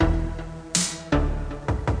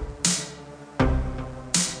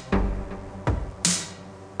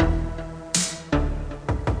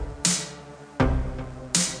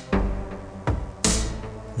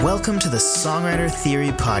Welcome to the Songwriter Theory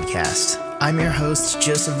Podcast. I'm your host,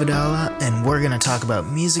 Joseph Vidala, and we're going to talk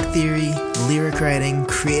about music theory, lyric writing,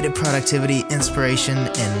 creative productivity, inspiration,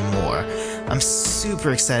 and more. I'm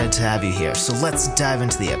super excited to have you here, so let's dive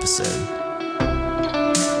into the episode.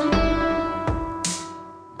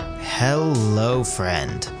 Hello,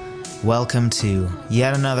 friend. Welcome to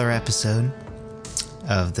yet another episode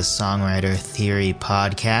of the Songwriter Theory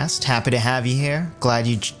Podcast. Happy to have you here. Glad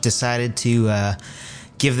you decided to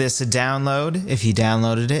give this a download if you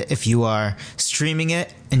downloaded it. If you are streaming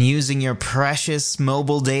it and using your precious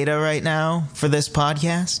mobile data right now for this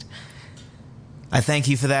podcast, I thank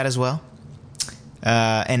you for that as well.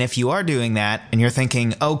 And if you are doing that and you're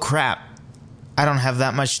thinking, oh crap, I don't have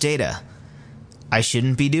that much data, I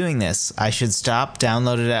shouldn't be doing this, I should stop,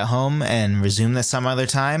 download it at home, and resume this some other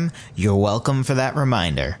time, you're welcome for that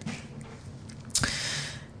reminder.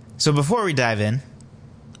 So before we dive in,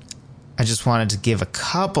 I just wanted to give a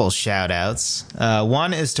couple shout-outs.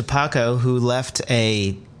 One is to Paco, who left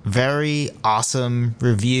a very awesome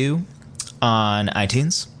review on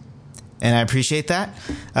iTunes, and I appreciate that.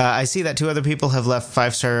 I see that two other people have left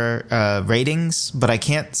 5-star ratings, but I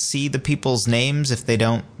can't see the people's names if they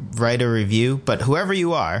don't write a review. But whoever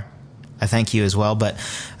you are, I thank you as well. But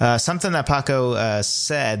something that Paco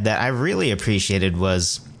said that I really appreciated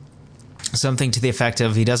was something to the effect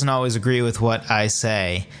of, he doesn't always agree with what I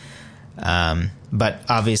say, but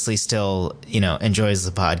obviously still, enjoys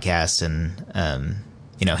the podcast, and,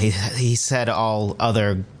 he said all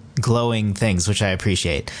other glowing things, which I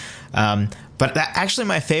appreciate. But actually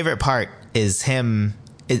my favorite part is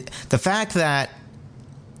the fact that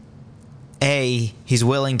he's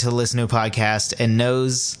willing to listen to a podcast and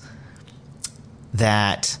knows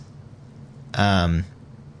that, in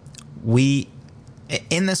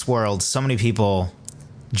this world, so many people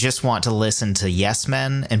just want to listen to yes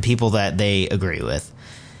men and people that they agree with.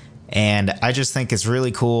 And I just think it's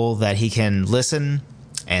really cool that he can listen,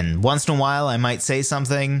 and once in a while I might say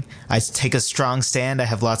something. I take a strong stand. I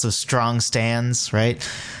have lots of strong stands, right?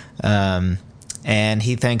 And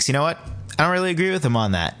he thinks, you know what? I don't really agree with him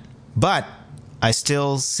on that, but I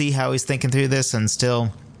still see how he's thinking through this and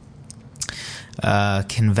still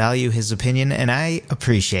can value his opinion, and I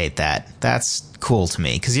appreciate that. That's cool to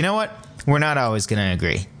me, because you know what? We're not always going to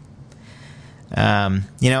agree.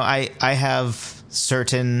 I have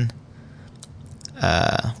certain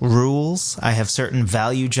rules. I have certain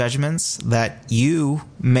value judgments that you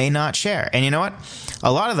may not share. And you know what?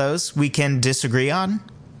 A lot of those we can disagree on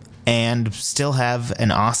and still have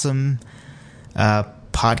an awesome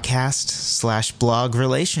podcast/blog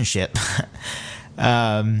relationship.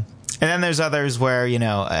 And then there's others where,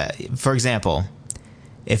 for example,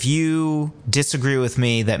 if you disagree with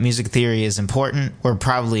me that music theory is important, we're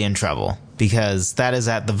probably in trouble, because that is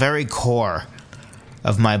at the very core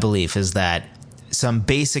of my belief, is that some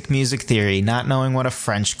basic music theory, not knowing what a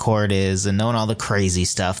French chord is and knowing all the crazy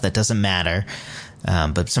stuff that doesn't matter,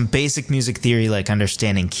 but some basic music theory like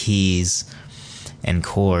understanding keys and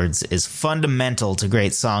chords is fundamental to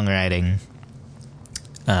great songwriting.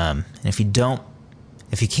 And if you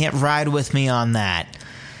can't ride with me on that,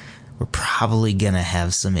 we're probably going to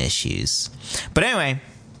have some issues. But anyway,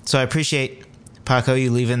 so I appreciate, Paco, you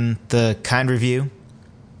leaving the kind review.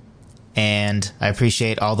 And I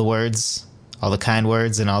appreciate all the words, all the kind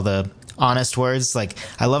words, and all the honest words. Like,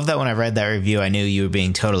 I love that when I read that review, I knew you were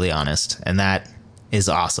being totally honest. And that is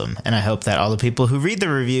awesome. And I hope that all the people who read the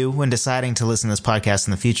review when deciding to listen to this podcast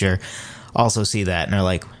in the future also see that and are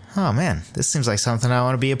like, oh man, this seems like something I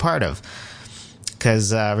want to be a part of.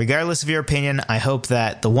 Because regardless of your opinion, I hope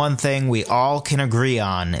that the one thing we all can agree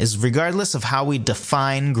on is, regardless of how we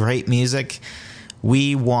define great music,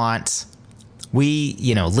 we listen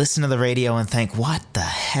to the radio and think, what the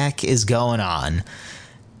heck is going on?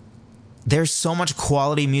 There's so much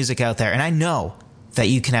quality music out there. And I know that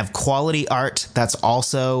you can have quality art that's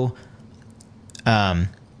also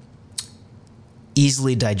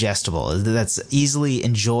easily digestible, that's easily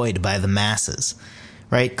enjoyed by the masses,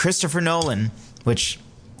 right? Christopher Nolan, which,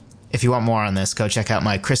 if you want more on this, go check out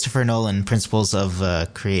my Christopher Nolan Principles of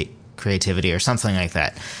Creativity or something like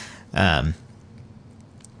that.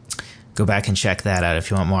 Go back and check that out if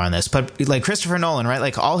you want more on this. But like Christopher Nolan, right?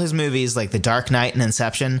 Like all his movies, like The Dark Knight and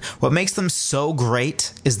Inception, what makes them so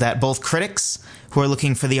great is that both critics who are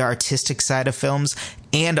looking for the artistic side of films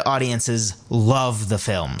and audiences love the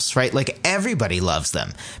films, right? Like everybody loves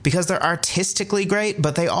them because they're artistically great,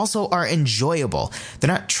 but they also are enjoyable. They're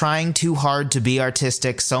not trying too hard to be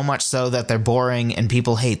artistic, so much so that they're boring and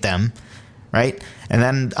people hate them, right? And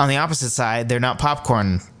then on the opposite side, they're not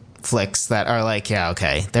popcorn flicks that are like, yeah,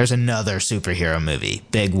 okay, there's another superhero movie,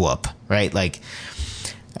 big whoop, right? Like,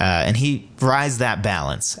 And he rides that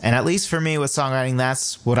balance. And at least for me with songwriting,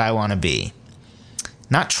 that's what I want to be.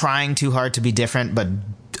 Not trying too hard to be different, but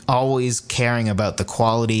always caring about the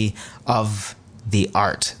quality of the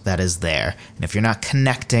art that is there. And if you're not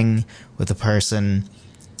connecting with a person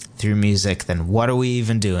through music, then what are we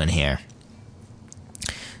even doing here?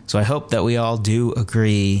 So I hope that we all do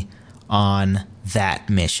agree on that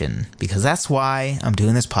mission, because that's why I'm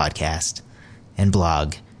doing this podcast and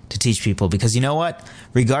blog, to teach people. Because you know what?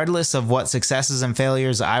 Regardless of what successes and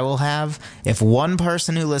failures I will have, if one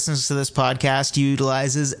person who listens to this podcast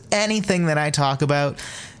utilizes anything that I talk about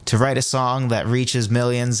to write a song that reaches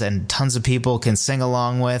millions and tons of people can sing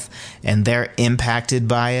along with, and they're impacted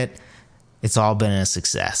by it, it's all been a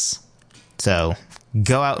success. So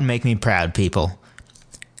go out and make me proud, people.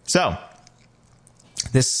 So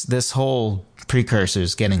this whole precursor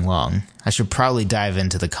is getting long. I should probably dive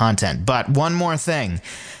into the content. But one more thing.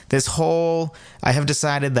 I have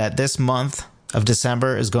decided that this month of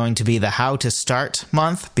December is going to be the How to Start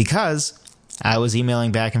month, because I was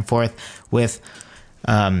emailing back and forth with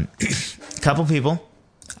a couple people.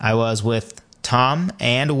 I was with Tom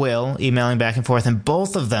and Will emailing back and forth, and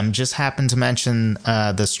both of them just happened to mention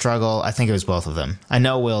the struggle. I think it was both of them. I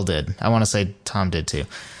know Will did. I want to say Tom did too.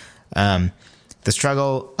 The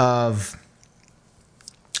struggle of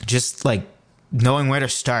just like knowing where to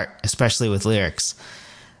start, especially with lyrics.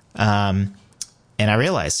 And I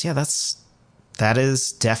realized, yeah, that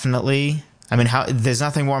is definitely, I mean, there's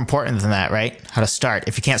nothing more important than that, right? How to start.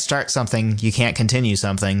 If you can't start something, you can't continue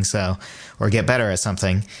something, or get better at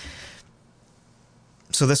something.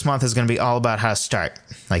 So this month is going to be all about how to start.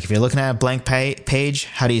 Like if you're looking at a blank page,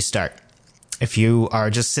 how do you start? If you are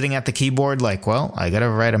just sitting at the keyboard, like, well, I got to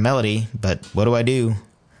write a melody, but what do I do?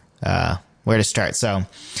 Where to start? So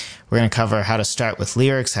we're going to cover how to start with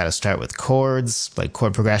lyrics, how to start with chords, like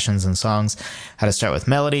chord progressions in songs, how to start with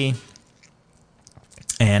melody,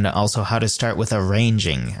 and also how to start with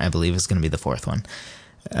arranging, I believe is going to be the fourth one.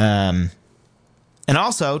 And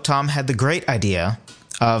also, Tom had the great idea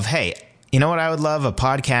of, hey, you know what I would love? A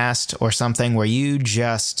podcast or something where you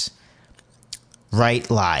just write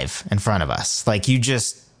live in front of us. Like you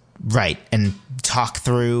just write and talk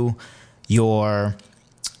through your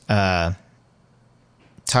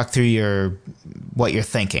what you're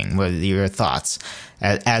thinking, your thoughts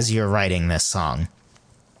as you're writing this song.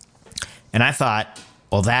 And I thought,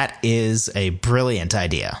 well, that is a brilliant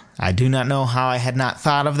idea. I do not know how I had not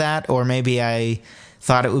thought of that, or maybe I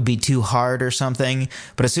thought it would be too hard or something.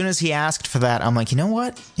 But as soon as he asked for that, I'm like, you know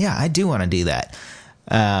what? Yeah, I do want to do that.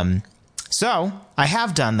 So I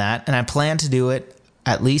have done that, and I plan to do it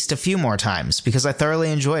at least a few more times because I thoroughly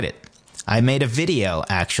enjoyed it. I made a video,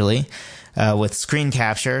 actually, with screen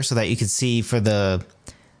capture so that you could see for the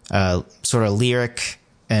sort of lyric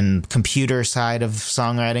and computer side of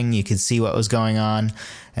songwriting, you could see what was going on.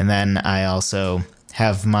 And then I also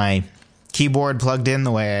have my keyboard plugged in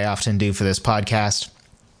the way I often do for this podcast.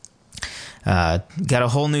 Got a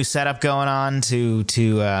whole new setup going on to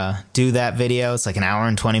do that video. It's like an hour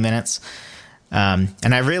and 20 minutes. And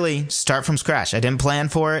I really start from scratch. I didn't plan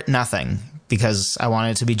for it, nothing, because I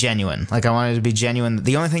wanted it to be genuine. Like, I wanted it to be genuine.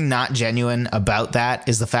 The only thing not genuine about that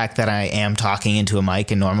is the fact that I am talking into a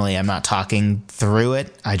mic, and normally I'm not talking through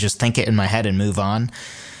it. I just think it in my head and move on.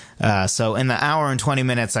 So in the hour and 20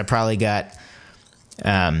 minutes, I probably got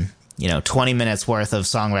 20 minutes worth of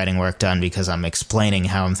songwriting work done because I'm explaining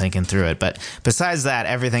how I'm thinking through it. But besides that,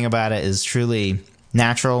 everything about it is truly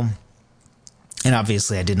natural. And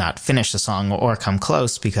obviously I did not finish the song or come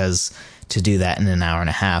close, because to do that in an hour and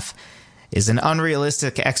a half is an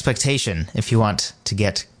unrealistic expectation if you want to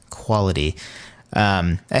get quality.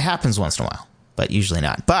 It happens once in a while, but usually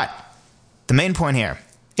not. But the main point here,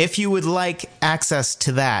 if you would like access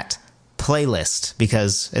to that playlist,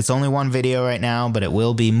 because it's only one video right now, but it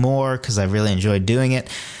will be more because I really enjoyed doing it.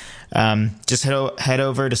 Just head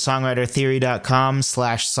over to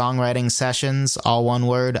songwritertheory.com/songwriting sessions, all one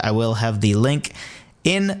word. I will have the link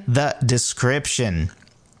in the description,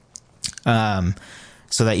 so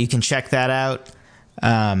that you can check that out.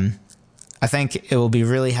 I think it will be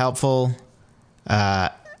really helpful.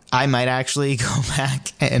 I might actually go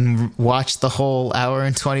back and watch the whole hour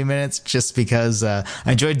and 20 minutes just because I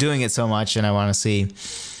enjoyed doing it so much, and I want to see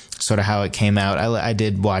sort of how it came out. I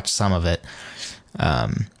did watch some of it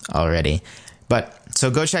already. But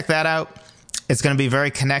so go check that out. It's going to be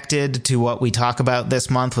very connected to what we talk about this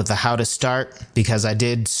month with the how to start, because I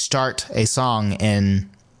did start a song in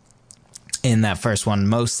that first one,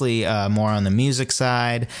 mostly more on the music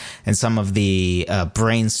side and some of the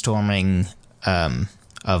brainstorming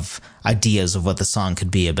of ideas of what the song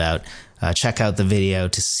could be about. check out the video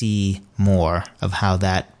to see more of how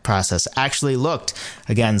that process actually looked.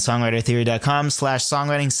 Again,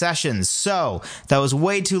 songwritertheory.com/songwriting sessions. So that was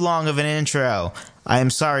way too long of an intro. I am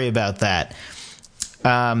sorry about that.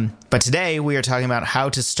 But today we are talking about how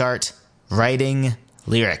to start writing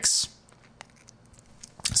lyrics.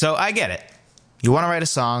 So I get it. You want to write a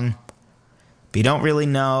song, but you don't really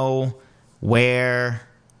know where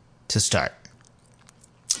to start.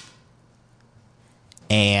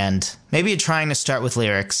 And maybe you're trying to start with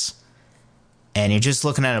lyrics and you're just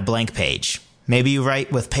looking at a blank page. Maybe you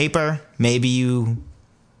write with paper. Maybe you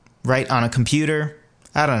write on a computer.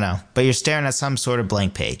 I don't know. But you're staring at some sort of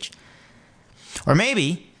blank page. Or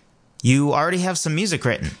maybe you already have some music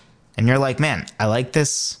written and you're like, man, I like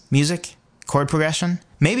this music, chord progression.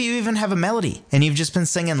 Maybe you even have a melody and you've just been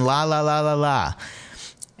singing la, la, la, la, la.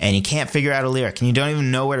 And you can't figure out a lyric and you don't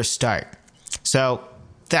even know where to start. So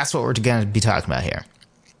that's what we're going to be talking about here.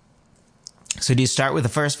 So do you start with the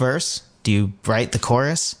first verse? Do you write the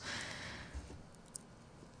chorus?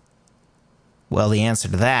 Well, the answer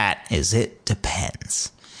to that is it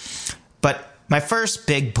depends. But my first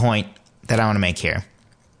big point that I want to make here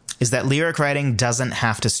is that lyric writing doesn't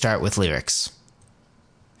have to start with lyrics.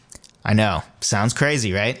 I know, sounds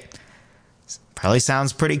crazy, right? Probably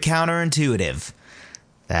sounds pretty counterintuitive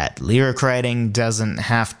that lyric writing doesn't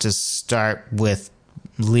have to start with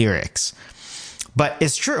lyrics. But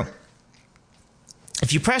it's true.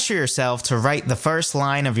 If you pressure yourself to write the first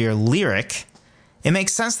line of your lyric, it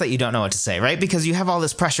makes sense that you don't know what to say, right? Because you have all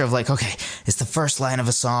this pressure of like, okay, it's the first line of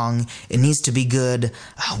a song. It needs to be good.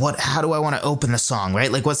 How do I want to open the song,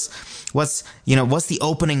 right? Like what's the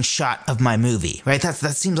opening shot of my movie, right? That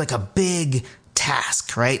seems like a big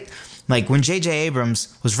task, right? Like when J.J.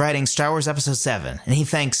 Abrams was writing Star Wars Episode 7, and he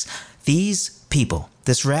thinks these people,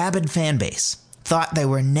 this rabid fan base, thought they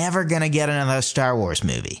were never going to get another Star Wars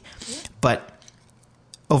movie. But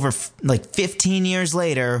over like 15 years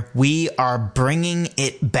later, we are bringing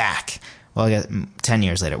it back. Well, I guess 10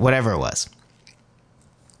 years later, whatever it was.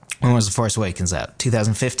 When was The Force Awakens out?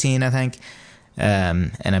 2015, I think.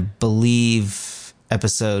 And I believe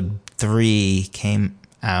Episode 3 came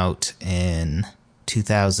out in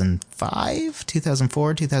 2005,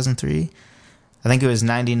 2004, 2003. I think it was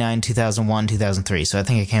 99, 2001, 2003. So I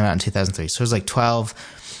think it came out in 2003. So it was like 12,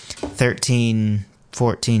 13,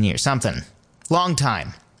 14 years, something. Long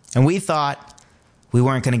time. And we thought we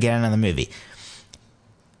weren't going to get another movie.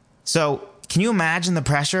 So can you imagine the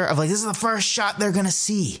pressure of like, this is the first shot they're going to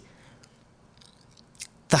see.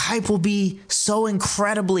 The hype will be so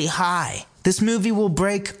incredibly high. This movie will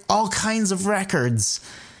break all kinds of records.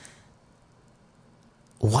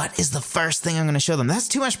 What is the first thing I'm going to show them? That's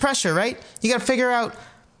too much pressure, right? You got to figure out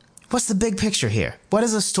what's the big picture here. What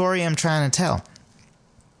is the story I'm trying to tell?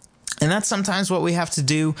 And that's sometimes what we have to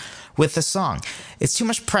do with the song. It's too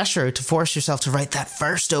much pressure to force yourself to write that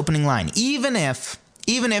first opening line. Even if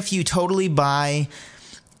you totally buy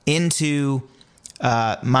into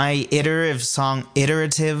my iterative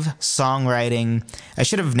songwriting. I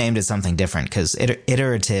should have named it something different because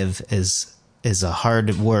iterative is a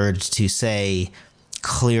hard word to say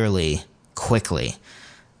clearly, quickly.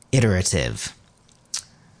 Iterative.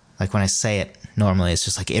 Like when I say it normally, it's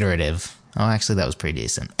just like iterative. Oh, actually, that was pretty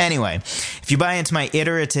decent. Anyway, if you buy into my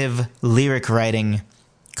iterative lyric writing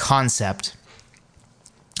concept,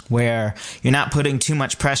 where you're not putting too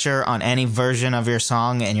much pressure on any version of your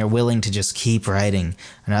song and you're willing to just keep writing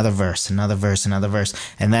another verse, another verse, another verse,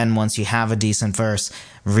 and then once you have a decent verse,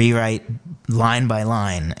 rewrite line by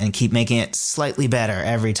line and keep making it slightly better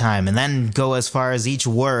every time, and then go as far as each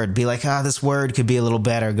word, be like, this word could be a little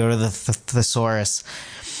better, go to the thesaurus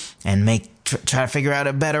and try to figure out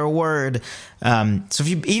a better word. So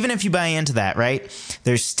even if you buy into that, right,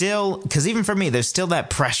 there's still, because even for me, there's still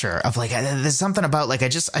that pressure of like, there's something about like, I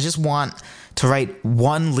just want to write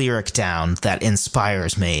one lyric down that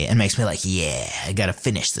inspires me and makes me like, yeah, I got to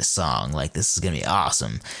finish this song. Like, this is going to be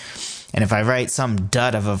awesome. And if I write some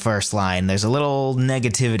dud of a first line, there's a little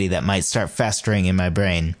negativity that might start festering in my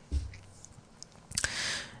brain.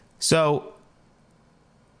 So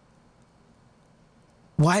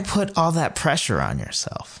why put all that pressure on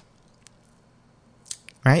yourself?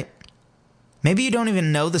 Right? Maybe you don't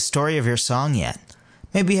even know the story of your song yet.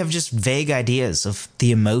 Maybe you have just vague ideas of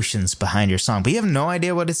the emotions behind your song, but you have no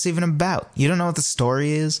idea what it's even about. You don't know what the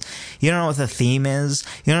story is. You don't know what the theme is.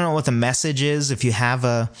 You don't know what the message is, if you have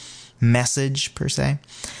a message per se.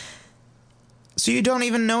 So you don't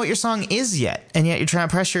even know what your song is yet, and yet you're trying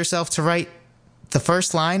to pressure yourself to write the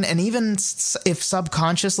first line, and even if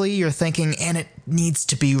subconsciously you're thinking, and it needs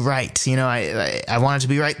to be right, I want it to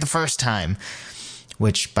be right the first time.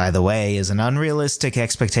 which, by the way, is an unrealistic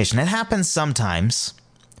expectation. It happens sometimes,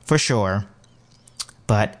 for sure,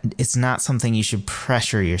 but it's not something you should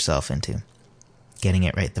pressure yourself into, getting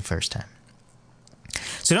it right the first time.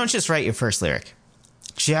 So don't just write your first lyric.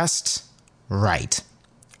 Just write.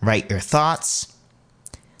 Write your thoughts.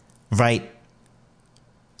 Write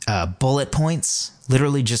bullet points.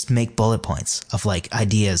 Literally just make bullet points of like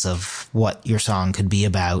ideas of what your song could be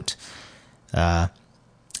about.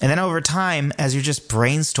 And then over time, as you're just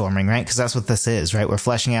brainstorming, right? Because that's what this is, right? We're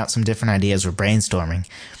fleshing out some different ideas. We're brainstorming.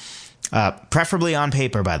 Preferably on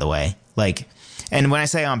paper, by the way. Like, and when I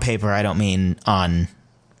say on paper, I don't mean on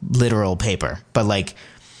literal paper, but like,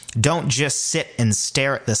 don't just sit and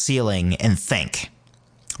stare at the ceiling and think,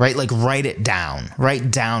 right? Like, write it down. Write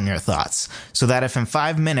down your thoughts so that if in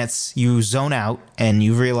 5 minutes you zone out and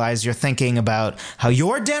you realize you're thinking about how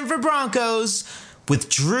your Denver Broncos with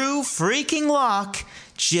Drew freaking Lock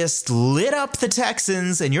just lit up the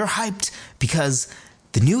Texans and you're hyped because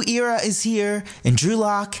the new era is here and Drew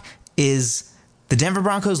Lock is the Denver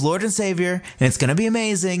Broncos Lord and Savior, and it's going to be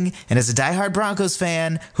amazing. And as a diehard Broncos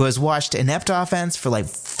fan who has watched inept offense for like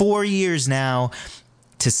 4 years now,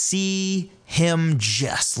 to see him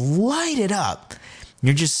just light it up,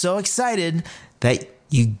 you're just so excited that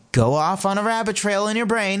you go off on a rabbit trail in your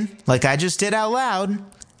brain, like I just did out loud,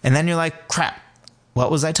 and then you're like, crap,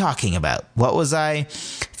 what was I talking about? What was I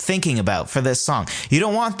thinking about for this song? You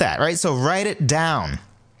don't want that, right? So write it down.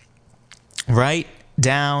 Write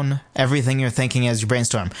down everything you're thinking as you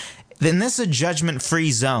brainstorm. Then this is a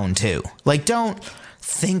judgment-free zone too. Like, don't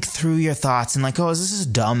think through your thoughts and like, oh, is this a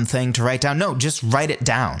dumb thing to write down? No, just write it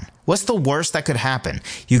down. What's the worst that could happen?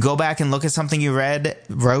 You go back and look at something you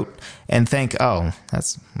wrote and think, oh,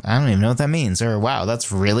 I don't even know what that means. Or, wow,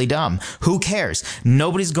 that's really dumb. Who cares?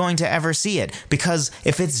 Nobody's going to ever see it because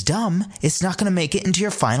if it's dumb, it's not going to make it into your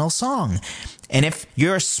final song. And if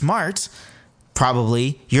you're smart,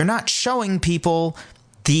 probably you're not showing people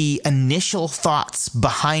the initial thoughts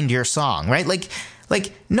behind your song, right? Like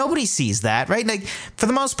nobody sees that, right? Like, for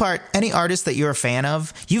the most part, any artist that you're a fan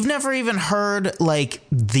of, you've never even heard like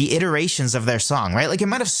the iterations of their song, right? Like, it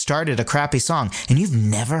might have started a crappy song and you've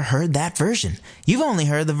never heard that version. You've only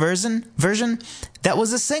heard the version that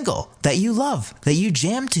was a single that you love, that you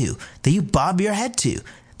jam to, that you bob your head to,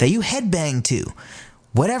 that you headbang to.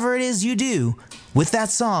 Whatever it is you do with that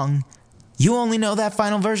song, you only know that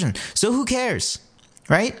final version. So who cares,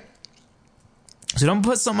 right? So don't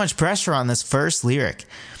put so much pressure on this first lyric.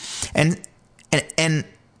 And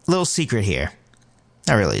little secret here.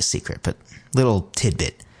 Not really a secret, but little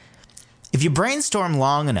tidbit. If you brainstorm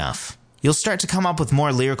long enough, you'll start to come up with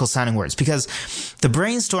more lyrical sounding words because the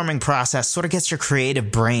brainstorming process sort of gets your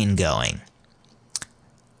creative brain going.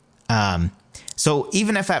 So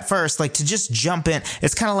even if at first, like, to just jump in,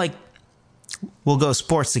 it's kind of like, we'll go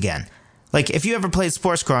sports again. Like, if you ever played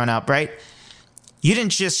sports growing up, right? You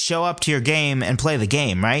didn't just show up to your game and play the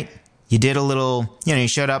game, right? You did a little, you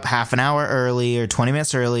showed up half an hour early or 20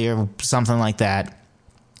 minutes early or something like that.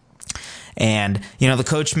 And, the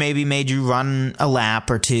coach maybe made you run a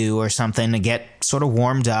lap or two or something to get sort of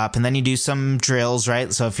warmed up. And then you do some drills,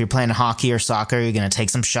 right? So if you're playing hockey or soccer, you're going to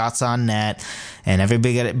take some shots on net and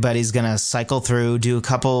everybody's going to cycle through, do a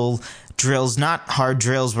couple drills, not hard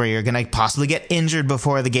drills where you're going to possibly get injured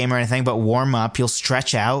before the game or anything, but warm up. You'll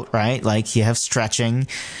stretch out, right? Like, you have stretching.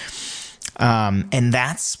 And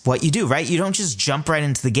that's what you do, right? You don't just jump right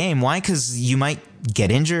into the game. Why? Because you might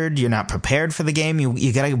get injured. You're not prepared for the game.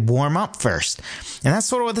 You got to warm up first. And that's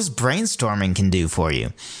sort of what this brainstorming can do for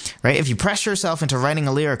you, right? If you pressure yourself into writing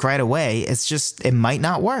a lyric right away, it might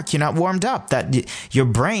not work. You're not warmed up. That your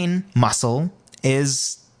brain muscle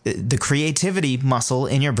is the creativity muscle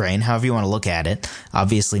in your brain, however you want to look at it,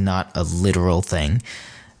 obviously not a literal thing,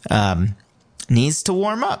 needs to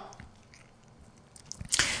warm up.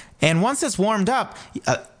 And once it's warmed up,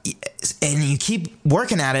 and you keep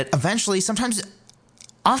working at it, eventually,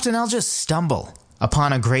 often I'll just stumble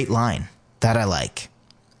upon a great line that I like.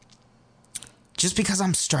 Just because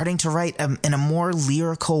I'm starting to write in a more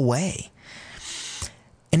lyrical way.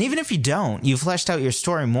 And even if you don't, you've fleshed out your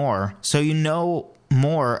story more, so you know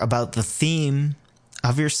more about the theme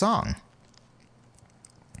of your song.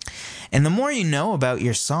 And the more you know about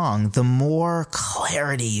your song, the more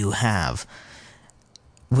clarity you have,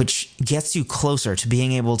 which gets you closer to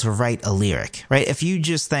being able to write a lyric, right? If you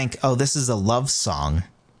just think, oh, this is a love song,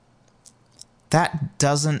 that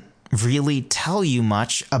doesn't really tell you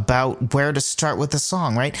much about where to start with the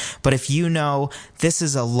song, right? But if you know this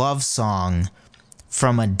is a love song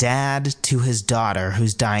from a dad to his daughter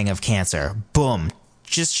who's dying of cancer, boom,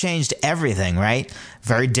 just changed everything, right?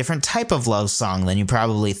 Very different type of love song than you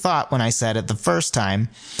probably thought when I said it the first time,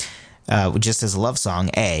 just as a love song,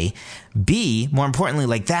 A. B, more importantly,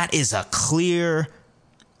 like that is a clear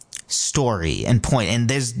story and point, and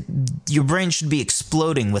your brain should be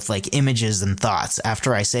exploding with like images and thoughts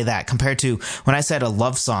after I say that, compared to when I said a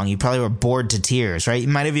love song, you probably were bored to tears, right? You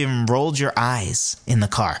might have even rolled your eyes in the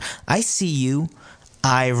car. I see you,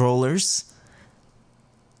 eye rollers.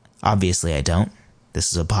 Obviously I don't.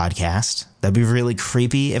 This is a podcast. That'd be really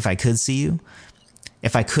creepy if I could see you.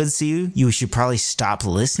 If I could see you, you should probably stop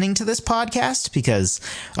listening to this podcast, because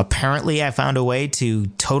apparently I found a way to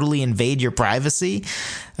totally invade your privacy.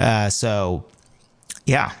 So,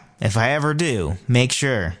 yeah, if I ever do, make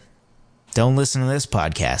sure, don't listen to this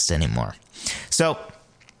podcast anymore. So,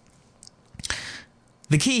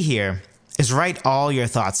 the key here is write all your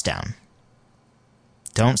thoughts down.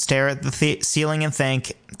 Don't stare at the ceiling and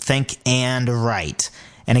think and write.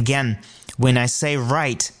 And again, when I say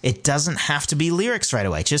write, it doesn't have to be lyrics right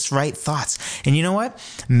away. Just write thoughts. And you know what?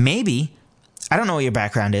 Maybe, I don't know what your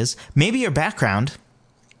background is. Maybe your background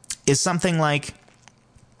is something like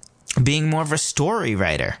being more of a story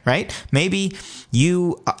writer, right? Maybe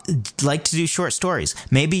you like to do short stories.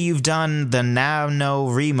 Maybe you've done the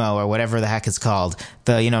NaNoWriMo or whatever the heck it's called.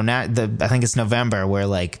 I think it's November, where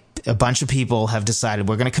like a bunch of people have decided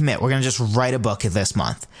we're going to commit. We're going to just write a book this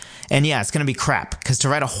month. And yeah, it's going to be crap, because to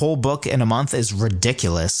write a whole book in a month is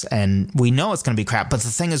ridiculous. And we know it's going to be crap. But the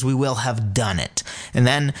thing is, we will have done it. And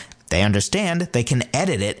then they understand they can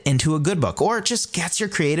edit it into a good book, or it just gets your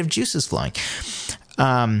creative juices flowing.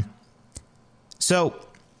 So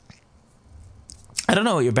I don't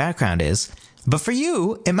know what your background is, but for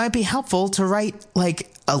you, it might be helpful to write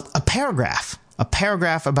like a paragraph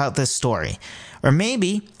about this story. Or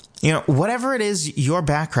maybe, whatever it is, your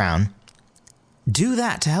background, do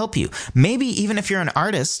that to help you. Maybe even if you're an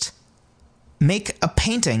artist, make a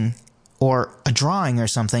painting or a drawing or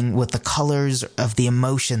something with the colors of the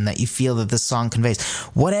emotion that you feel that this song conveys.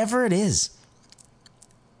 Whatever it is,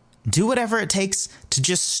 do whatever it takes to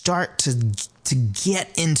just start to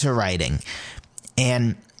get into writing.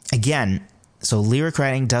 And again, so lyric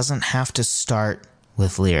writing doesn't have to start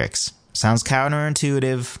with lyrics. Sounds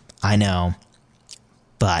counterintuitive, I know,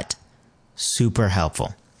 but super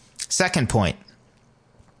helpful. Second point.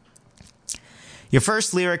 Your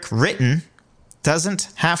first lyric written doesn't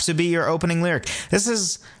have to be your opening lyric.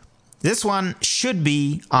 This one should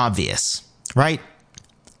be obvious, right?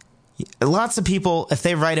 Lots of people, if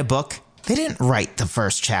they write a book, they didn't write the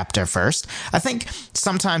first chapter first. I think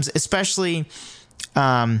sometimes, especially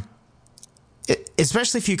if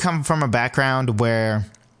you come from a background where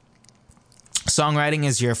songwriting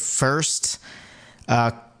is your first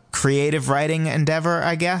creative writing endeavor,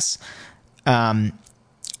 I guess.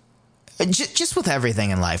 Just with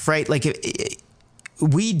everything in life, right? Like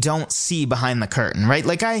we don't see behind the curtain, right?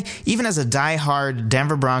 Like even as a diehard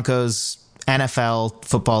Denver Broncos NFL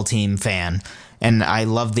football team fan, and I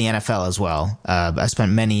love the NFL as well. I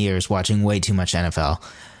spent many years watching way too much NFL.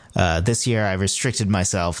 This year I restricted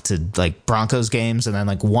myself to like Broncos games and then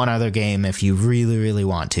like one other game if you really, really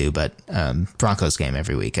want to, but Broncos game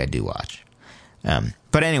every week I do watch.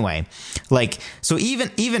 But anyway, like, so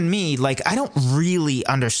even me, like, I don't really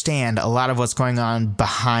understand a lot of what's going on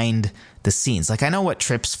behind the scenes. Like, I know what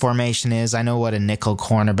trips formation is. I know what a nickel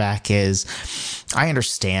cornerback is. I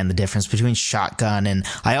understand the difference between shotgun, and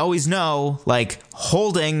I always know, like,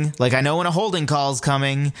 holding, like, I know when a holding call is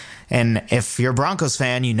coming, and if you're a Broncos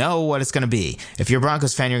fan, you know what it's going to be. If you're a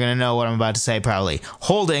Broncos fan, you're going to know what I'm about to say, probably.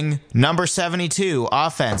 Holding, number 72,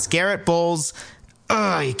 offense, Garrett Bowles.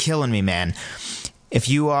 Ugh, you're killing me, man. If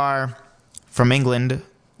you are from England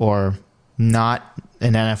or not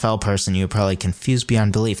an NFL person, you're probably confused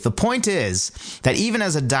beyond belief. The point is that even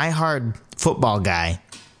as a diehard football guy,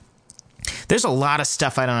 there's a lot of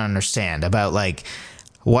stuff I don't understand about, like,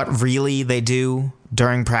 what really they do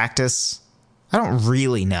during practice. I don't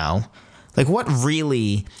really know. Like, what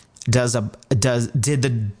really did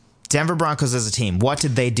the Denver Broncos as a team, what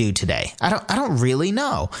did they do today? I don't really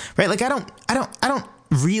know, right? Like, I don't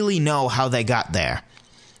really know how they got there.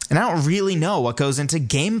 And I don't really know what goes into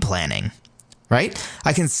game planning, right?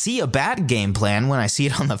 I can see a bad game plan when I see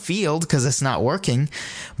it on the field because it's not working,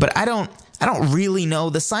 but I don't really know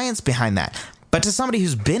the science behind that. But to somebody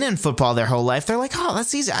who's been in football their whole life, they're like, oh,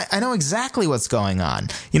 that's easy. I know exactly what's going on.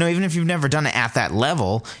 You know, even if you've never done it at that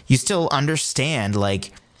level, you still understand,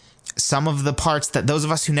 like, some of the parts that those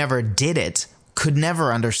of us who never did it could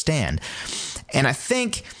never understand. And I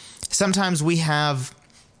think sometimes we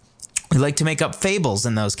like to make up fables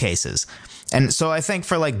in those cases. And so I think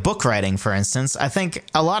for like book writing, for instance, I think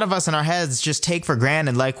a lot of us in our heads just take for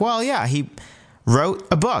granted, like, well, yeah, he wrote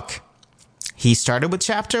a book. He started with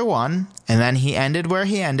chapter 1, and then he ended where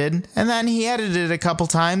he ended, and then he edited it a couple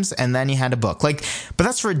times, and then he had a book. Like, but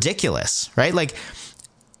that's ridiculous, right? Like,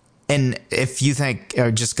 and if you think,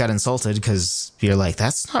 or just got insulted because you're like,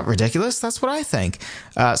 that's not ridiculous, that's what I think.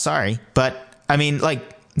 Sorry. But I mean, like,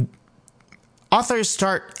 authors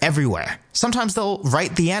start everywhere. Sometimes they'll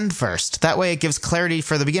write the end first. That way it gives clarity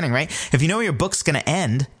for the beginning, right? If you know your book's going to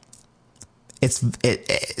end, it's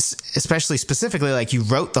especially specifically like you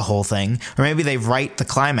wrote the whole thing, or maybe they write the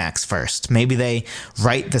climax first. Maybe they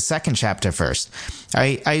write the second chapter first.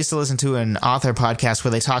 I used to listen to an author podcast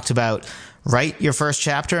where they talked about write your first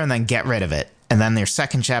chapter and then get rid of it. And then your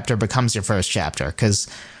second chapter becomes your first chapter. Because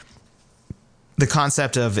the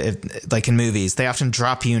concept of it, like in movies, they often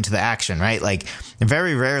drop you into the action, right? Like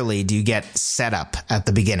very rarely do you get set up at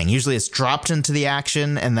the beginning. Usually it's dropped into the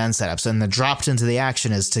action and then set up. So the dropped into the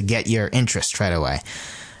action is to get your interest right away,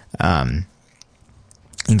 and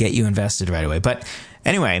get you invested right away. But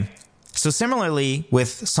anyway, so similarly with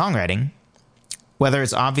songwriting, whether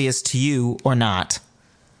it's obvious to you or not,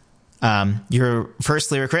 your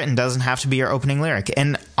first lyric written doesn't have to be your opening lyric.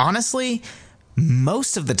 And honestly,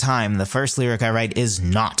 most of the time, the first lyric I write is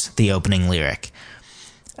not the opening lyric.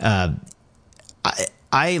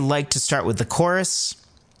 I like to start with the chorus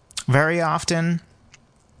very often,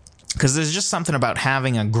 because there's just something about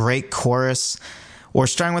having a great chorus, or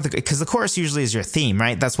starting with because the chorus usually is your theme,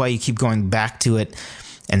 right? That's why you keep going back to it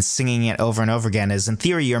and singing it over and over again. Is in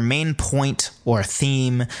theory your main point or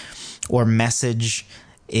theme or message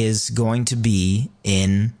is going to be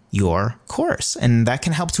in your chorus, and that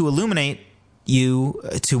can help to illuminate you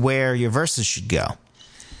to where your verses should go.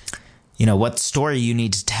 You know, what story you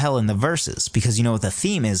need to tell in the verses, because you know what the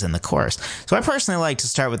theme is in the chorus. So I personally like to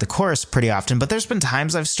start with the chorus pretty often, but there's been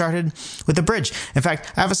times I've started with the bridge. In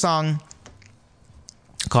fact, I have a song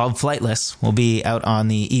called Flightless. Will be out on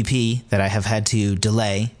the EP that I have had to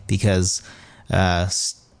delay because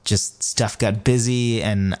just stuff got busy,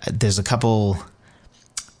 and there's a couple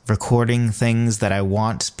recording things that I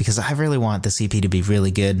want, because I really want this EP to be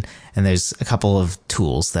really good, and there's a couple of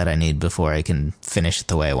tools that I need before I can finish it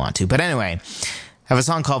the way I want to. But anyway, I have a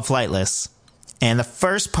song called Flightless, and the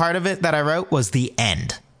first part of it that I wrote was the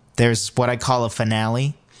end. There's what I call a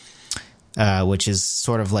finale, which is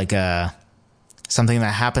sort of like something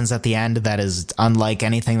that happens at the end that is unlike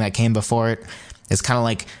anything that came before it. It's kind of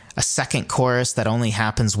like a second chorus that only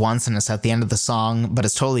happens once, and it's at the end of the song, but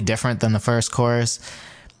it's totally different than the first chorus.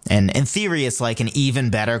 And in theory, it's like an even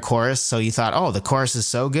better chorus. So you thought, oh, the chorus is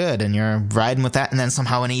so good, and you're riding with that. And then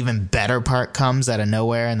somehow an even better part comes out of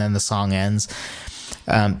nowhere, and then the song ends.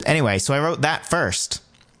 Anyway, so I wrote that first.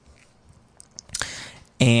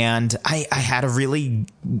 And I had a really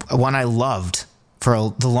one I loved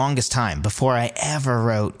for the longest time before I ever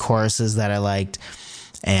wrote choruses that I liked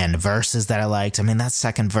and verses that I liked. I mean, that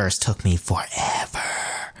second verse took me forever.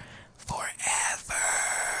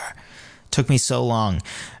 Took me so long.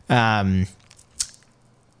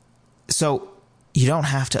 So you don't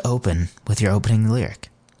have to open with your opening lyric.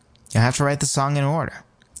 You have to write the song in order.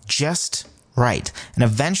 Just write. And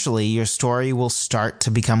eventually your story will start to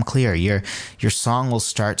become clear. Your song will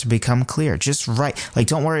start to become clear. Just write. Like,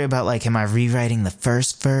 don't worry about, like, am I rewriting the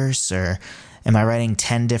first verse, or am I writing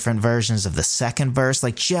 10 different versions of the second verse?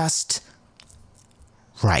 Like, just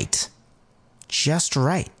write. Just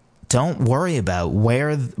write. Don't worry about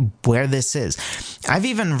where this is. I've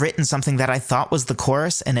even written something that I thought was the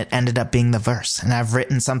chorus, and it ended up being the verse. And I've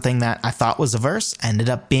written something that I thought was a verse, ended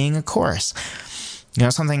up being a chorus. You know,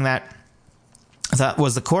 something that I thought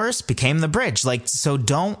was the chorus became the bridge. Like, so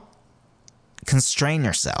don't constrain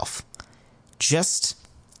yourself. Just,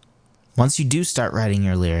 once you do start writing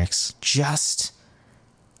your lyrics, just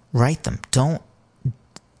write them. Don't,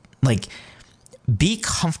 like, be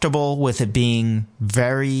comfortable with it being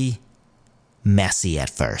very messy at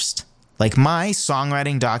first. Like, my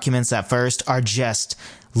songwriting documents at first are just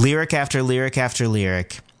lyric after lyric after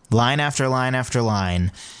lyric, line after line after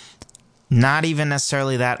line. Not even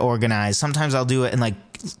necessarily that organized. Sometimes I'll do it in, like,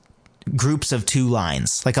 groups of 2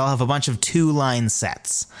 lines. Like, I'll have a bunch of 2-line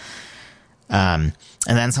sets.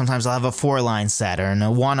 And then sometimes I'll have a 4-line set or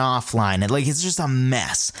a one-off line. It's just a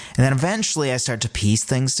mess. And then eventually I start to piece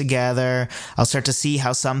things together. I'll start to see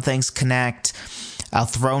how some things connect. I'll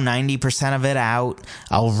throw 90% of it out.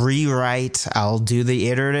 I'll rewrite. I'll do the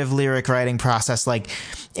iterative lyric writing process. Like,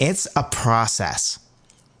 it's a process.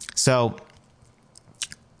 So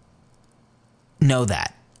know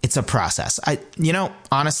that. It's a process.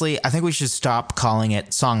 Honestly, I think we should stop calling it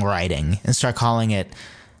songwriting and start calling it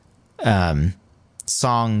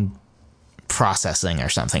song processing or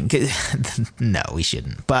something. No, we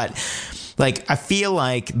shouldn't. But like, I feel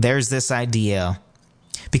like there's this idea,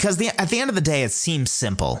 because at the end of the day, it seems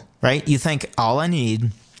simple, right? You think all I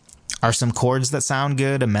need are some chords that sound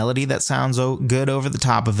good, a melody that sounds good over the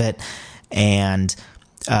top of it, and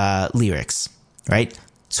lyrics, right?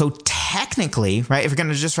 So technically, right, if you're going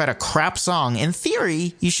to just write a crap song, in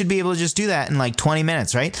theory, you should be able to just do that in like 20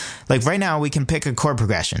 minutes, right? Like right now, we can pick a chord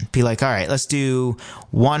progression. Be like, all right, let's do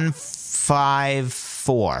 1, 5,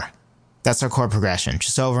 4. That's our chord progression,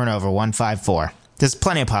 just over and over, 1, 5, 4. There's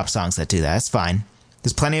plenty of pop songs that do that. That's fine.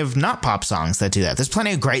 There's plenty of not pop songs that do that. There's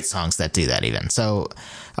plenty of great songs that do that even. So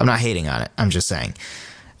I'm not hating on it. I'm just saying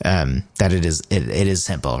that it is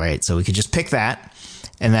simple, right? So we could just pick that.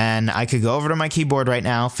 And then I could go over to my keyboard right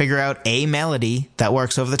now, figure out a melody that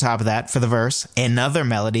works over the top of that for the verse, another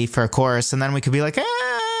melody for a chorus, and then we could be like,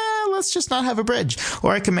 let's just not have a bridge.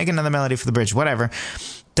 Or I could make another melody for the bridge, whatever.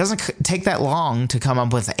 Doesn't take that long to come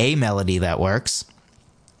up with a melody that works.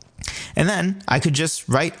 And then I could just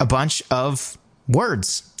write a bunch of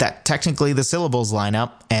words that technically the syllables line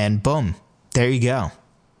up, and boom, there you go.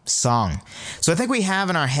 Song. So I think we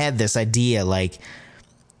have in our head this idea like,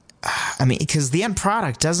 I mean, because the end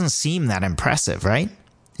product doesn't seem that impressive, right?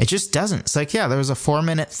 It just doesn't. It's like, yeah, there was a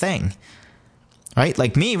 4-minute thing, right?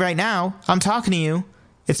 Like me right now, I'm talking to you.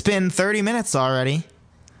 It's been 30 minutes already.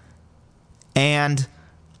 And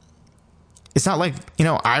it's not like,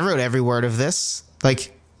 I wrote every word of this.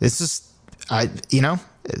 Like, it's just,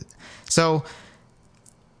 So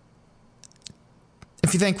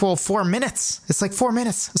if you think, well, 4 minutes, it's like 4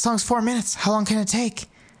 minutes. The song's 4 minutes. How long can it take?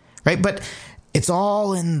 Right? But it's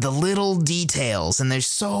all in the little details, and there's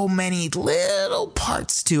so many little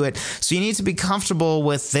parts to it. So you need to be comfortable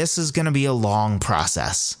with this is going to be a long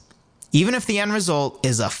process. Even if the end result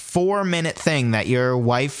is a 4-minute thing that your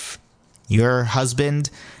wife, your husband,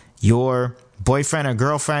 your boyfriend or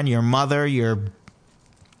girlfriend, your mother, your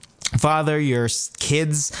father, your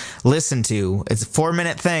kids listen to, it's a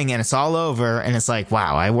 4-minute thing and it's all over, and it's like,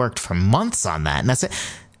 wow, I worked for months on that, and that's it.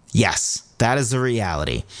 Yes, that is the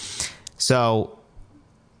reality. So,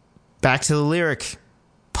 back to the lyric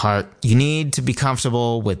part. You need to be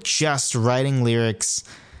comfortable with just writing lyrics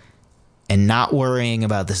and not worrying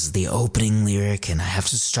about this is the opening lyric and I have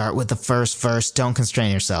to start with the first verse. Don't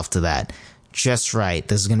constrain yourself to that. Just write.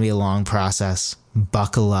 This is going to be a long process.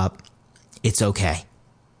 Buckle up. It's okay.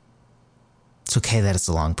 It's okay that it's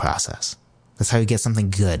a long process. That's how you get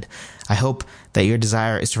something good. I hope that your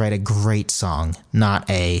desire is to write a great song, not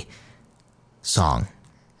a song.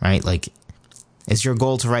 Right? Like, is your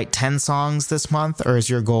goal to write 10 songs this month, or is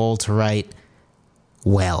your goal to write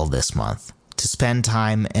well this month? To spend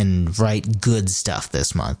time and write good stuff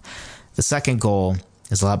this month? The second goal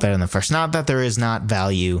is a lot better than the first. Not that there is not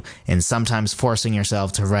value in sometimes forcing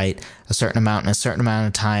yourself to write a certain amount in a certain amount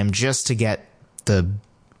of time just to get the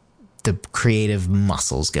creative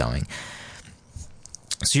muscles going.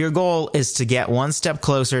 So your goal is to get one step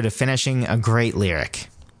closer to finishing a great lyric.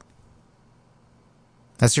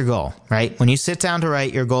 That's your goal, right? When you sit down to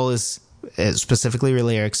write, your goal is, specifically your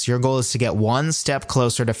lyrics, your goal is to get one step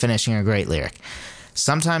closer to finishing a great lyric.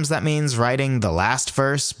 Sometimes that means writing the last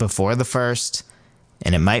verse before the first,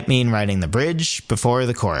 and it might mean writing the bridge before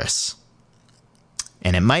the chorus.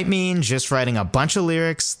 And it might mean just writing a bunch of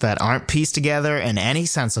lyrics that aren't pieced together in any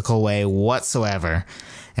sensical way whatsoever.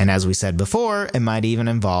 And as we said before, it might even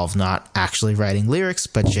involve not actually writing lyrics,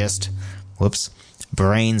 but just,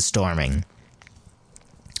 brainstorming.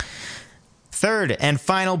 Third and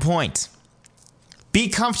final point. Be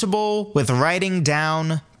comfortable with writing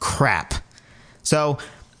down crap. So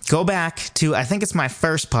go back to, I think it's my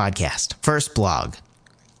first podcast, first blog.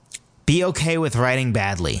 Be okay with writing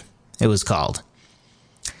badly, it was called.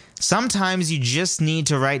 Sometimes you just need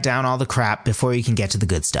to write down all the crap before you can get to the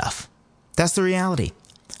good stuff. That's the reality.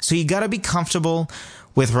 So you gotta be comfortable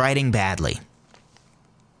with writing badly.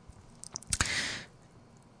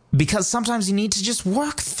 Because sometimes you need to just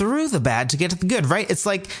work through the bad to get to the good, right? It's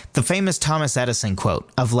like the famous Thomas Edison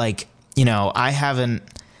quote of like, I haven't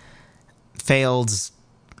failed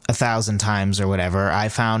 1,000 times or whatever. I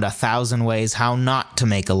found 1,000 ways how not to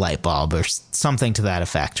make a light bulb or something to that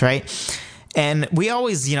effect, right? And we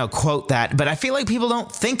always, quote that, but I feel like people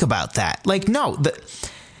don't think about that. Like, no,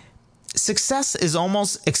 success is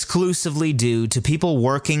almost exclusively due to people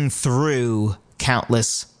working through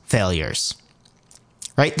countless failures.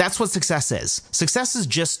 Right? That's what success is. Success is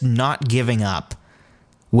just not giving up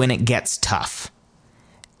when it gets tough.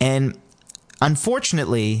 And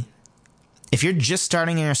unfortunately, if you're just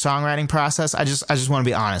starting in your songwriting process, I just want to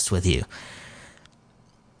be honest with you.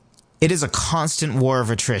 it is a constant war of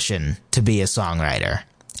attrition to be a songwriter.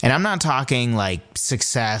 And I'm not talking like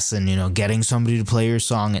success and, getting somebody to play your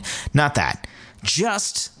song. Not that.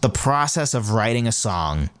 Just the process of writing a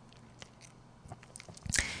song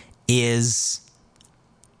it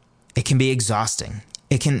can be exhausting.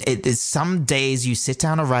 It is some days you sit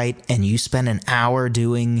down to write and you spend an hour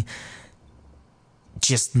doing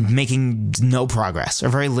just making no progress or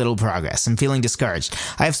very little progress and feeling discouraged.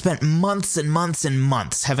 I have spent months and months and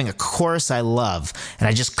months having a chorus I love, and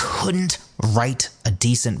I just couldn't write a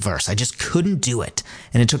decent verse. I just couldn't do it,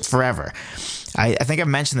 and it took forever. I think I've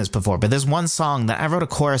mentioned this before, but there's one song that I wrote a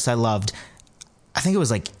chorus I loved. I think it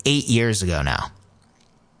was like 8 years ago now.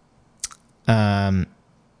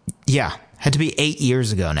 Had to be 8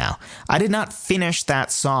 years ago now. I did not finish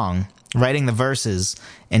that song, writing the verses,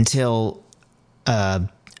 until a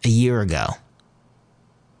year ago.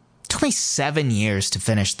 It took me 7 years to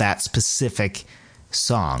finish that specific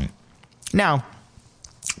song. Now,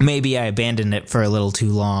 maybe I abandoned it for a little too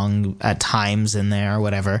long at times in there or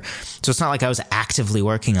whatever. So it's not like I was actively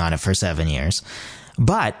working on it for 7 years.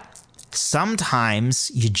 But sometimes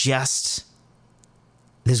there's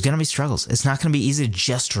going to be struggles. It's not going to be easy to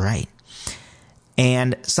just write.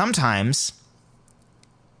 And sometimes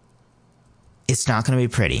it's not going to be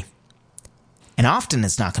pretty. And often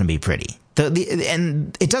it's not going to be pretty.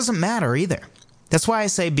 And it doesn't matter either. That's why I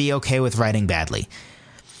say be okay with writing badly.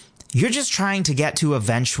 You're just trying to get to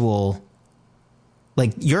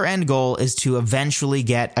your end goal is to eventually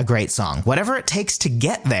get a great song. Whatever it takes to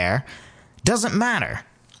get there doesn't matter,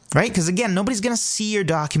 right? Because again, nobody's going to see your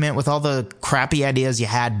document with all the crappy ideas you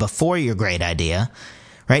had before your great idea,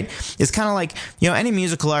 right? It's kind of like, any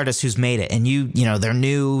musical artist who's made it and they're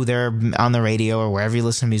new, they're on the radio or wherever you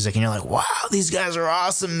listen to music and you're like, wow, these guys are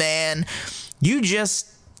awesome, man. You just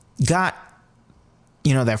got,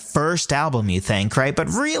 their first album, you think, right? But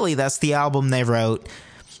really that's the album they wrote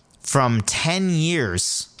from 10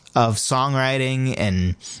 years of songwriting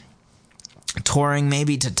and touring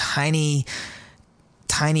maybe to tiny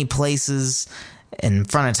places in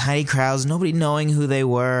front of tiny crowds, nobody knowing who they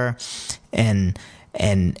were, and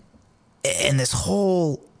this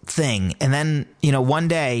whole thing. And then, one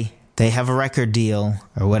day they have a record deal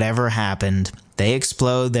or whatever happened. They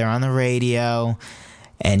explode. They're on the radio.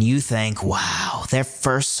 And you think, wow, their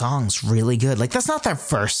first song's really good. Like, that's not their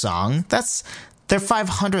first song. That's their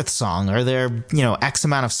 500th song or their, X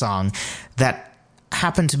amount of song that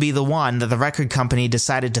happened to be the one that the record company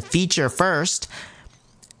decided to feature first.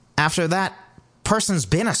 After that person's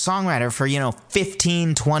been a songwriter for,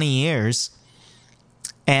 15, 20 years.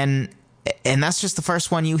 And that's just the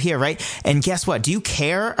first one you hear, right? And guess what? Do you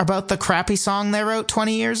care about the crappy song they wrote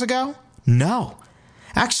 20 years ago? No.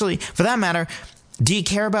 Actually, for that matter, do you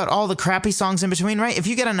care about all the crappy songs in between, right? If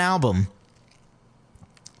you get an album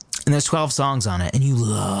and there's 12 songs on it and you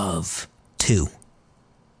love 2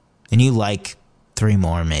 and you like 3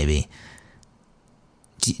 more maybe,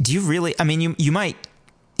 do you really, you might,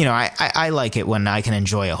 I like it when I can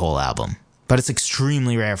enjoy a whole album, but it's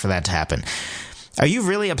extremely rare for that to happen. Are you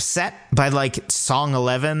really upset by song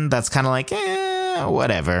 11 that's kind of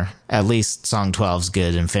whatever, at least song 12's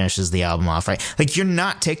good and finishes the album off right? You're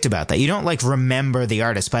not ticked about that. You don't remember the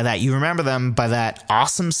artist by that. You remember them by that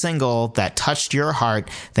awesome single that touched your heart,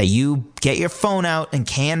 that you get your phone out and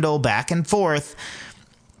candle back and forth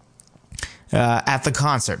at the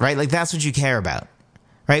concert, right? That's what you care about,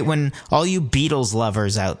 right? When all you Beatles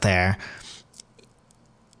lovers out there,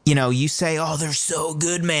 you say, oh, they're so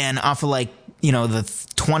good, man, off of the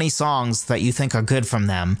 20 songs that you think are good from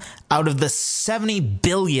them out of the 70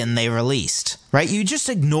 billion they released, right? You just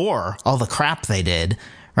ignore all the crap they did,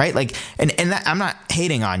 right? And that, I'm not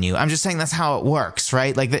hating on you. I'm just saying that's how it works,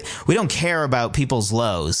 right? We don't care about people's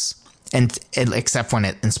lows except when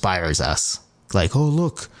it inspires us. Oh,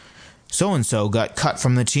 look, so-and-so got cut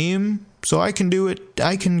from the team, so I can do it.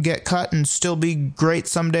 I can get cut and still be great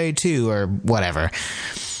someday too, or whatever.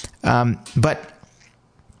 But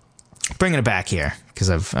bringing it back here, because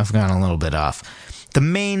I've gone a little bit off. The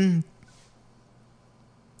main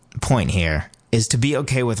point here is to be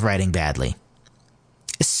okay with writing badly,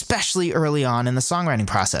 especially early on in the songwriting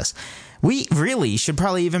process. We really should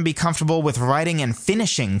probably even be comfortable with writing and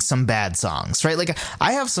finishing some bad songs, right?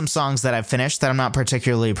 I have some songs that I've finished that I'm not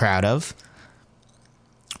particularly proud of,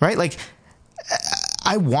 right?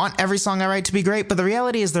 I want every song I write to be great, but the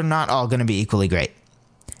reality is they're not all going to be equally great.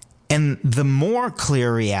 And the more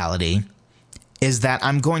clear reality is that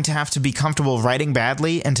I'm going to have to be comfortable writing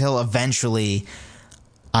badly until eventually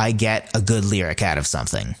I get a good lyric out of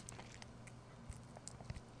something.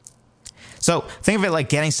 So think of it like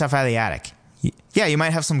getting stuff out of the attic. yeah, you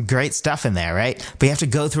might have some great stuff in there, right? But you have to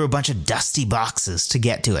go through a bunch of dusty boxes to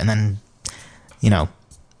get to it. And then,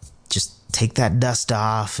 just take that dust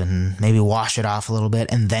off and maybe wash it off a little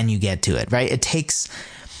bit. And then you get to it, right? It takes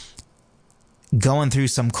going through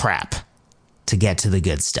some crap to get to the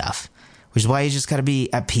good stuff, which is why you just got to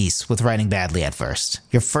be at peace with writing badly at first.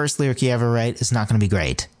 Your first lyric you ever write is not going to be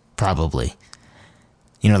great, probably.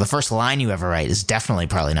 The first line you ever write is definitely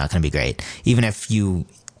probably not going to be great. Even if you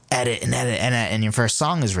edit and your first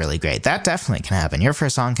song is really great. That definitely can happen. Your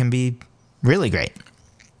first song can be really great.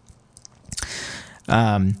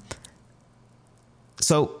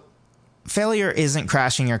 So failure isn't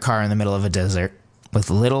crashing your car in the middle of a desert with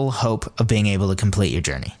little hope of being able to complete your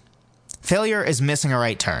journey. Failure is missing a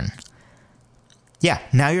right turn. Yeah,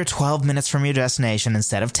 now you're 12 minutes from your destination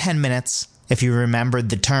instead of 10 minutes if you remembered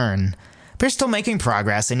the turn, but you're still making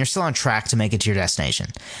progress and you're still on track to make it to your destination.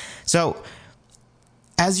 So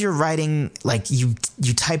as you're writing, like you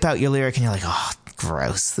type out your lyric and you're like, oh,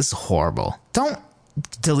 gross, this is horrible. Don't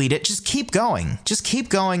delete it. Just keep going. Just keep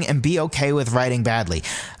going and be okay with writing badly.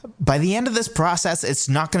 By the end of this process, it's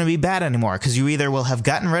not going to be bad anymore because you either will have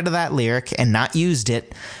gotten rid of that lyric and not used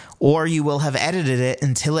it, or you will have edited it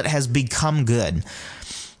until it has become good.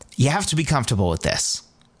 You have to be comfortable with this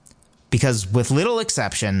because with little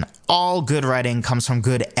exception, all good writing comes from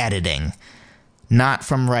good editing, not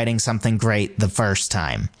from writing something great the first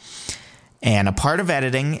time. And a part of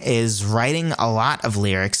editing is writing a lot of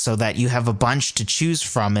lyrics so that you have a bunch to choose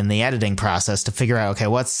from in the editing process to figure out, okay,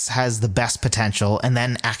 what has the best potential, and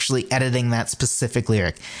then actually editing that specific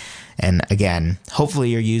lyric. And again, hopefully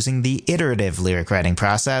you're using the iterative lyric writing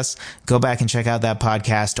process. Go back and check out that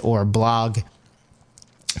podcast or blog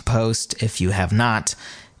post if you have not.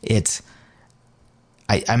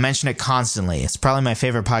 I mention it constantly. It's probably my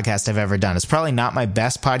favorite podcast I've ever done. It's probably not my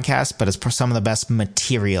best podcast, but it's some of the best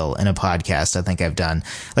material in a podcast I think I've done.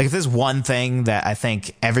 Like if there's one thing that I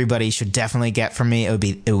think everybody should definitely get from me, it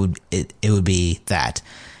would be that.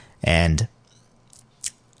 And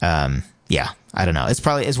yeah, I don't know. It's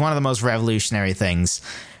one of the most revolutionary things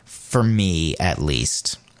for me, at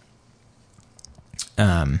least.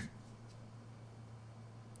 So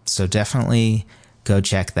definitely go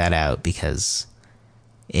check that out because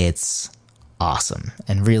it's awesome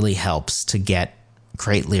and really helps to get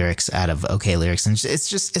great lyrics out of okay lyrics. And it's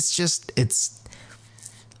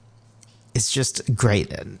just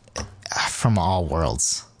great from all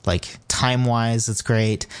worlds. Like time-wise, it's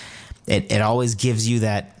great. It always gives you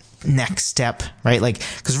that next step, right? Like,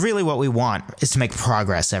 because really what we want is to make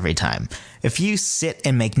progress every time. If you sit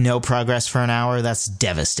and make no progress for an hour, that's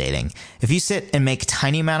devastating. If you sit and make a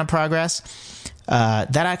tiny amount of progress,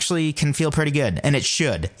 that actually can feel pretty good. And it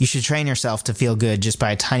should. You should train yourself to feel good just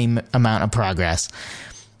by a tiny amount of progress.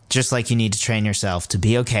 Just like you need to train yourself to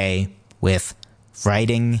be okay with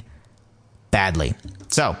writing badly.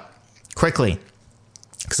 So, quickly,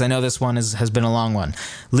 because I know this one has been a long one.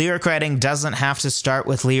 Lyric writing doesn't have to start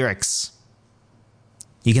with lyrics.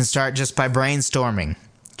 You can start just by brainstorming,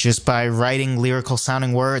 just by writing lyrical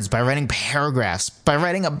sounding words, by writing paragraphs, by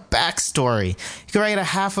writing a backstory. You can write a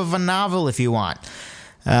half of a novel if you want.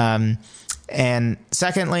 And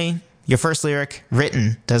secondly, your first lyric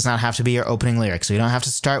written does not have to be your opening lyric. So you don't have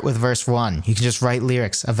to start with verse 1. You can just write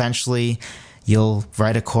lyrics. Eventually you'll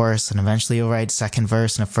write a chorus, and eventually you'll write second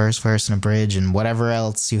verse and a first verse and a bridge and whatever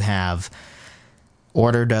else you have.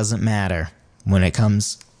 Order doesn't matter when it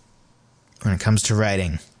comes to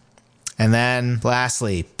writing. And then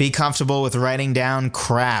lastly, be comfortable with writing down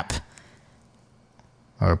crap.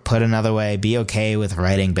 Or put another way, be okay with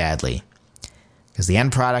writing badly. Because the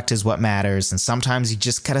end product is what matters, and sometimes you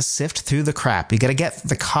just gotta sift through the crap. You gotta get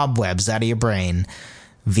the cobwebs out of your brain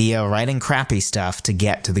via writing crappy stuff to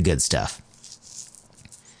get to the good stuff.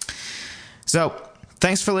 So,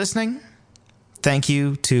 thanks for listening. Thank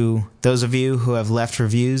you to those of you who have left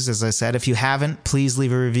reviews. As I said, if you haven't, please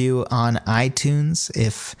leave a review on iTunes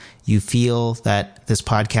if you feel that this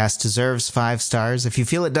podcast deserves 5 stars. If you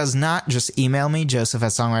feel it does not, just email me,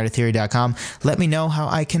 joseph@songwritertheory.com. Let me know how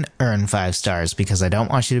I can earn 5 stars because I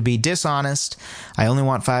don't want you to be dishonest. I only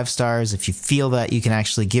want 5 stars if you feel that you can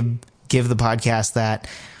actually give the podcast that.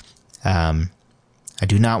 I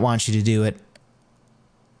do not want you to do it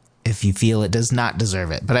if you feel it does not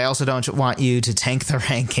deserve it. But I also don't want you to tank the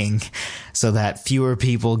ranking so that fewer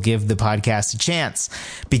people give the podcast a chance.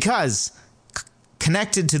 Because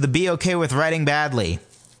connected to the be okay with writing badly,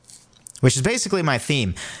 which is basically my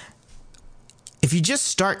theme, if you just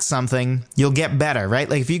start something, you'll get better, right?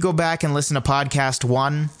 Like if you go back and listen to podcast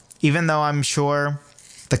 1, even though I'm sure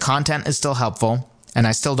the content is still helpful And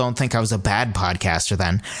I still don't think I was a bad podcaster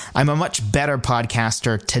then. I'm a much better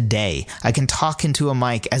podcaster today. I can talk into a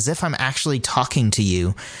mic as if I'm actually talking to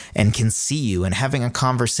you and can see you and having a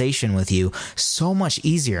conversation with you so much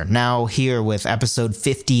easier now here with episode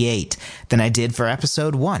 58 than I did for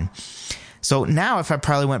episode 1. So now if I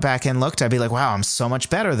probably went back and looked, I'd be like, wow, I'm so much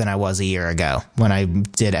better than I was a year ago when I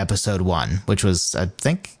did episode 1, which was, I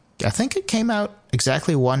think it came out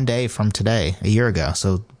exactly one day from today, a year ago.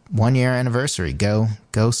 So 1 year anniversary. Go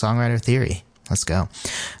Songwriter Theory. Let's go.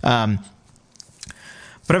 But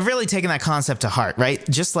I've really taken that concept to heart, right?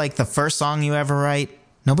 Just like the first song you ever write,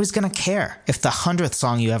 nobody's going to care. If the 100th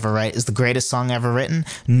song you ever write is the greatest song ever written,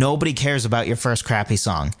 nobody cares about your first crappy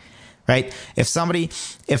song, right? If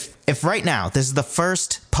right now, this is the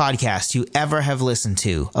first podcast you ever have listened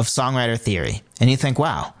to of Songwriter Theory, and you think,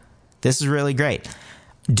 wow, this is really great.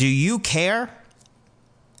 Do you care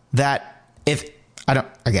that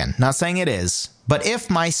not saying it is, but if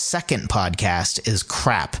my second podcast is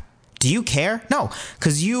crap, do you care? No,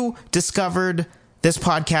 because you discovered this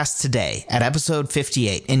podcast today at episode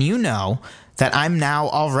 58, and you know that I'm now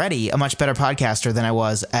already a much better podcaster than I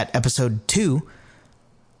was at episode 2.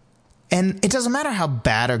 And it doesn't matter how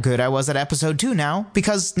bad or good I was at episode 2 now,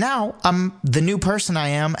 because now I'm the new person I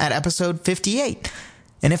am at episode 58.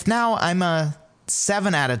 And if now I'm a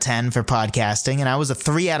 7 out of 10 for podcasting and I was a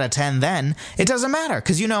 3 out of 10 then, it doesn't matter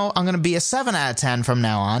because I'm going to be a 7 out of 10 from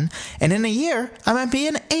now on, and in a year I might be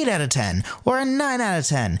an 8 out of 10 or a 9 out of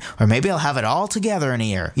 10, or maybe I'll have it all together in a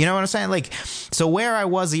year. You know what I'm saying? Like, so where I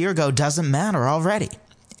was a year ago doesn't matter already,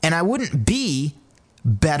 and I wouldn't be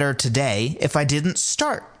better today if I didn't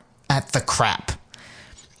start at the crap.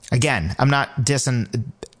 Again, I'm not dissing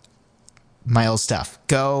my old stuff.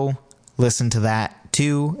 Go listen to that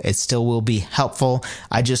too. It still will be helpful.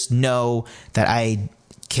 I just know that I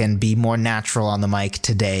can be more natural on the mic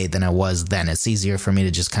today than I was then. It's easier for me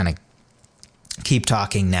to just kind of keep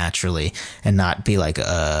talking naturally and not be like,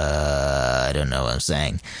 I don't know what I'm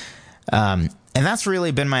saying. And that's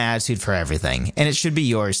really been my attitude for everything. And it should be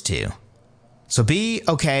yours too. So be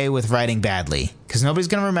okay with writing badly, because nobody's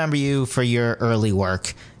going to remember you for your early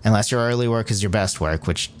work, unless your early work is your best work,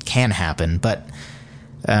 which can happen. But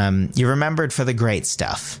you're remembered for the great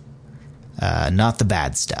stuff, not the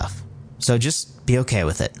bad stuff. So just be okay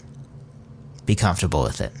with it. Be comfortable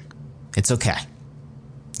with it. It's okay.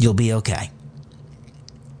 You'll be okay.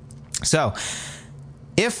 So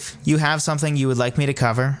if you have something you would like me to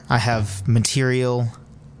cover, I have material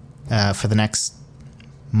for the next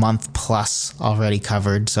month plus already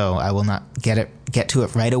covered, so I will not get to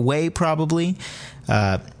it right away probably,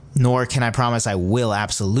 nor can I promise I will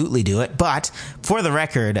absolutely do it. But for the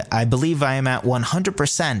record, I believe I am at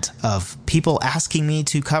 100% of people asking me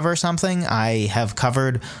to cover something. I have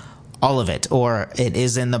covered all of it, or it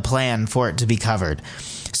is in the plan for it to be covered.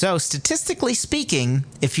 So statistically speaking,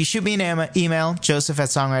 if you shoot me an email,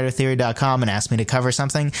 joseph@songwritertheory.com, and ask me to cover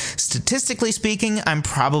something, statistically speaking, I'm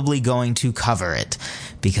probably going to cover it,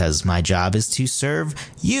 because my job is to serve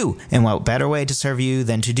you. And what better way to serve you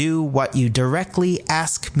than to do what you directly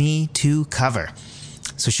ask me to cover?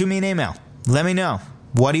 So shoot me an email. Let me know.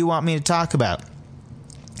 What do you want me to talk about?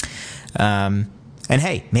 And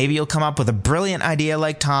hey, maybe you'll come up with a brilliant idea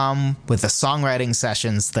like Tom with the songwriting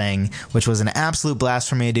sessions thing, which was an absolute blast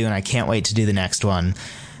for me to do, and I can't wait to do the next one.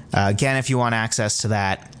 Again, if you want access to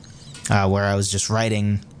that, where I was just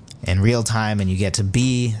writing in real time and you get to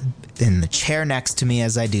be in the chair next to me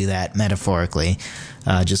as I do that, metaphorically,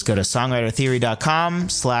 just go to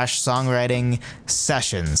songwritertheory.com/songwriting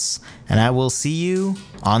sessions, and I will see you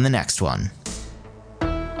on the next one.